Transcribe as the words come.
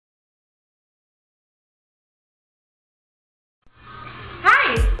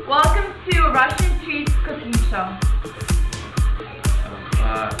show.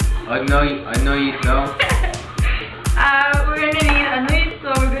 I know you know. We're gonna need, I know you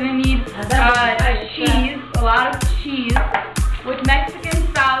saw, we're gonna need cheese, a lot of cheese, with Mexican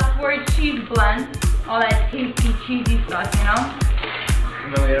style 4 cheese blend, all that tasty, cheesy stuff, you know?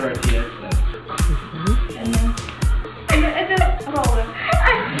 No, we have our TS And then, it's a roller.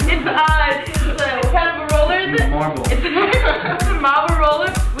 What kind of a roller is it? Marble. It's a marble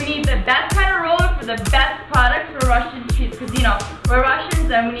roller. We need the best kind of roller for the best product for Russian cheese, because you know, we're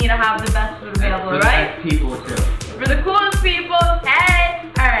Russians and we need to have the best food available, right? For the best people too. For the coolest people, hey!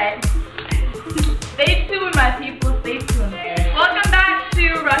 Alright. Stay tuned, my people, stay tuned. Welcome back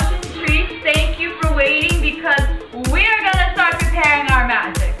to Russian Treats. Thank you for waiting because we are gonna start preparing our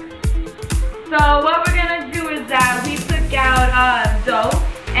magic. So what we're gonna do is that we took out dough,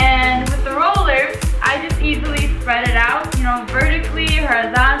 and with the roller, I just easily spread it out, you know, vertically,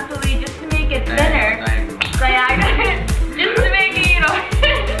 horizontally, just to make it thinner. Diagonal. Just to make it, you know,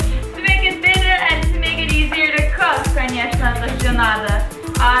 to make it thinner and to make it easier to cook. Конечно, это надо.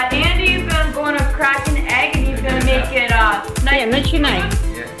 Andy is going to crack an egg and he's going to make it nice. Начинай.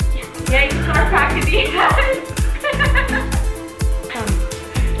 Yeah, he's going to crack the egg.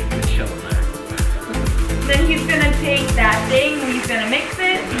 Then he's going to take that thing and he's going to mix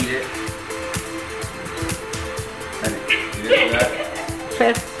it. Eat it.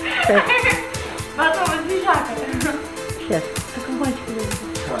 Шеф. Потом возлежака. Шеф. Как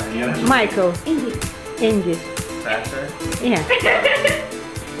мальчик. Майкл. Энди. Faster? Yeah.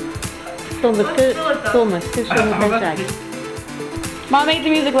 Thomas, ты что не дожать? Mom, make the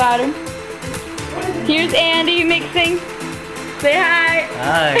music louder. Here's Andy mixing. Say hi.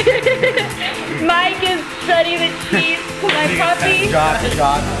 Hi. Mike is shredding the cheese. My puppy.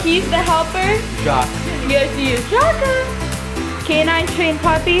 Jock. He's the helper. Jock. Yes, he is. Jocka. Canine trained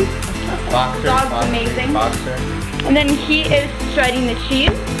puppy. Boxer. Dog's amazing. Boxer. And then he is shredding the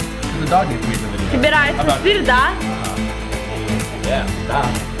cheese. The dog needs to be in the video. Собирается сыр, да? Yeah, stop.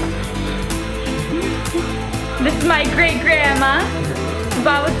 This is my great grandma.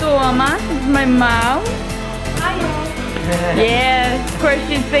 Baba Toma. This is my mom. Yeah, of course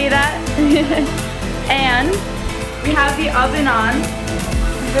you'd say that. And we have the oven on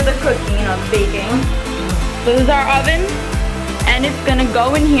for the cooking, you know, baking. So this is our oven, and it's gonna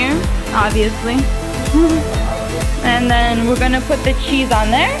go in here, obviously. And then we're gonna put the cheese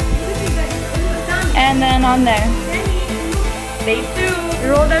on there, and then on there. Stay tuned. We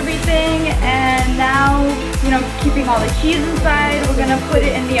rolled everything, and now, you know, keeping all the cheese inside, we're gonna put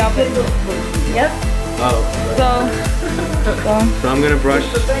it in the oven. Yep. Oh. So I'm gonna brush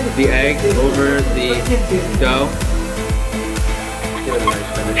the egg over the dough. Give it a nice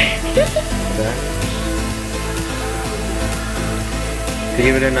finish. Okay. To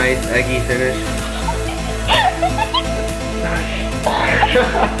give it a nice eggy finish.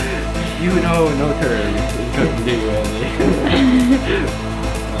 You know no terms. Cooking, do you, Andy?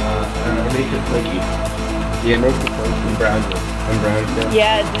 Make it flaky. Yeah, make it flaky and brown still.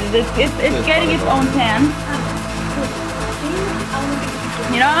 Yeah, it's getting its own pan.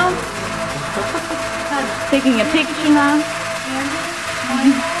 You know? Taking a picture now.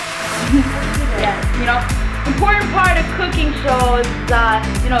 Yeah, you know, important part of cooking shows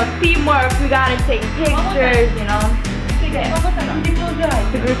is, you know, teamwork. We gotta take pictures, you know.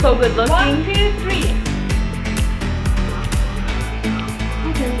 Because we're so good looking. 1, 2, 3.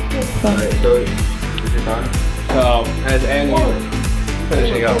 Alright, so is it done? So, as Andy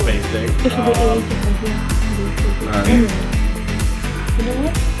finishing up basting.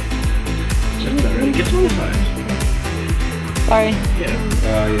 Get to the side. Sorry. Yeah.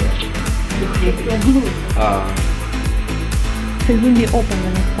 It will be open the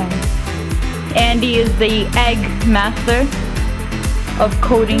next time. Andy is the egg master of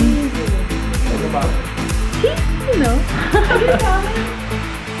coating. You know.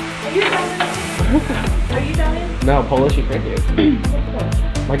 Are you done? No, Polish you can't do.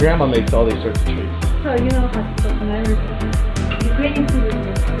 My grandma makes all these sorts of treats. So you know how to cook and everything. You're creating food.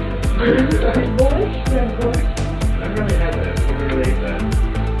 Polish? Yeah, Polish. I've really had that. I've never really ate that.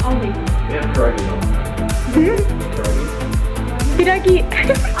 I'll make it. We have pierogies all the time. Piragi.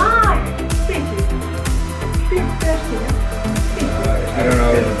 Thank you. I don't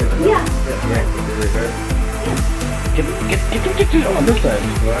know. Yeah. Get on this side.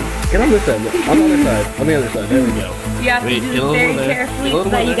 Get on this side. On the other side. On the other side. There we go. You have to do this very carefully so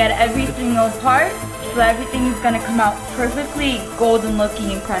that you get every single part, so everything is going to come out perfectly golden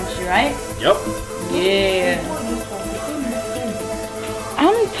looking and crunchy, right? Yep. Yeah.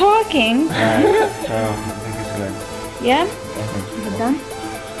 I'm talking. Alright, so I think it's good. Yeah? Is it done?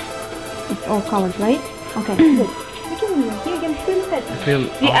 It's all colored, right? Okay, good.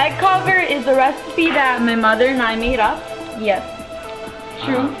 The egg cover is a recipe that my mother and I made up. Yes.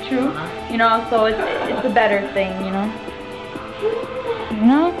 True, true. You know, so it's a better thing, you know. You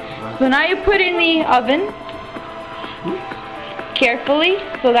know? So now you put in the oven carefully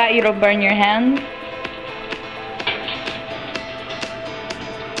so that you don't burn your hands.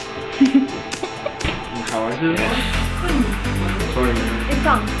 How is it? Sorry. It's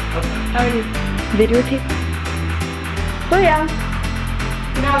on. How are you? Videotape. So yeah.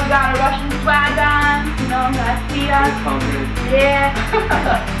 You know, we got a Russian swag on, you know, that's the yeah,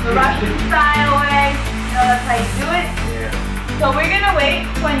 the Russian style way, you know, that's how you do it. Yeah. So we're gonna wait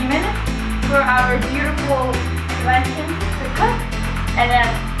 20 minutes for our beautiful invention to cook, and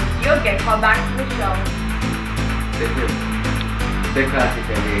then you'll get called back to the show. Stay classy,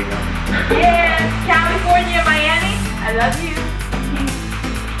 San Diego. Yes, California, Miami, I love you.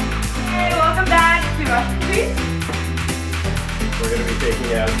 Hey, welcome back to Russian Treat. We're going to be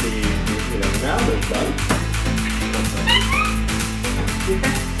taking out the now that's done. Look at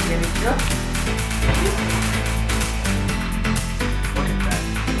that.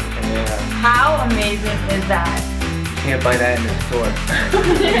 Yeah. How amazing is that? You can't buy that in the store.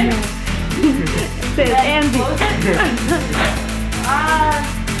 Says Andy.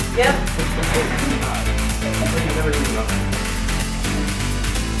 Yep.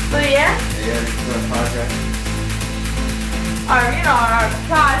 So yeah? Yeah, this is our project. Our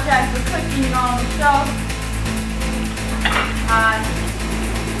project, we're cooking on the show.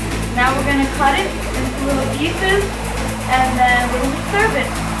 Now we're gonna cut it into little pieces, and then we're gonna serve it.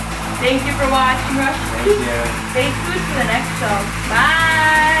 Thank you for watching Russian Treat. Stay tuned for the next show.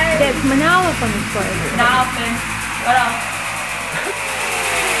 Bye. There's manala from the store. Now, what else?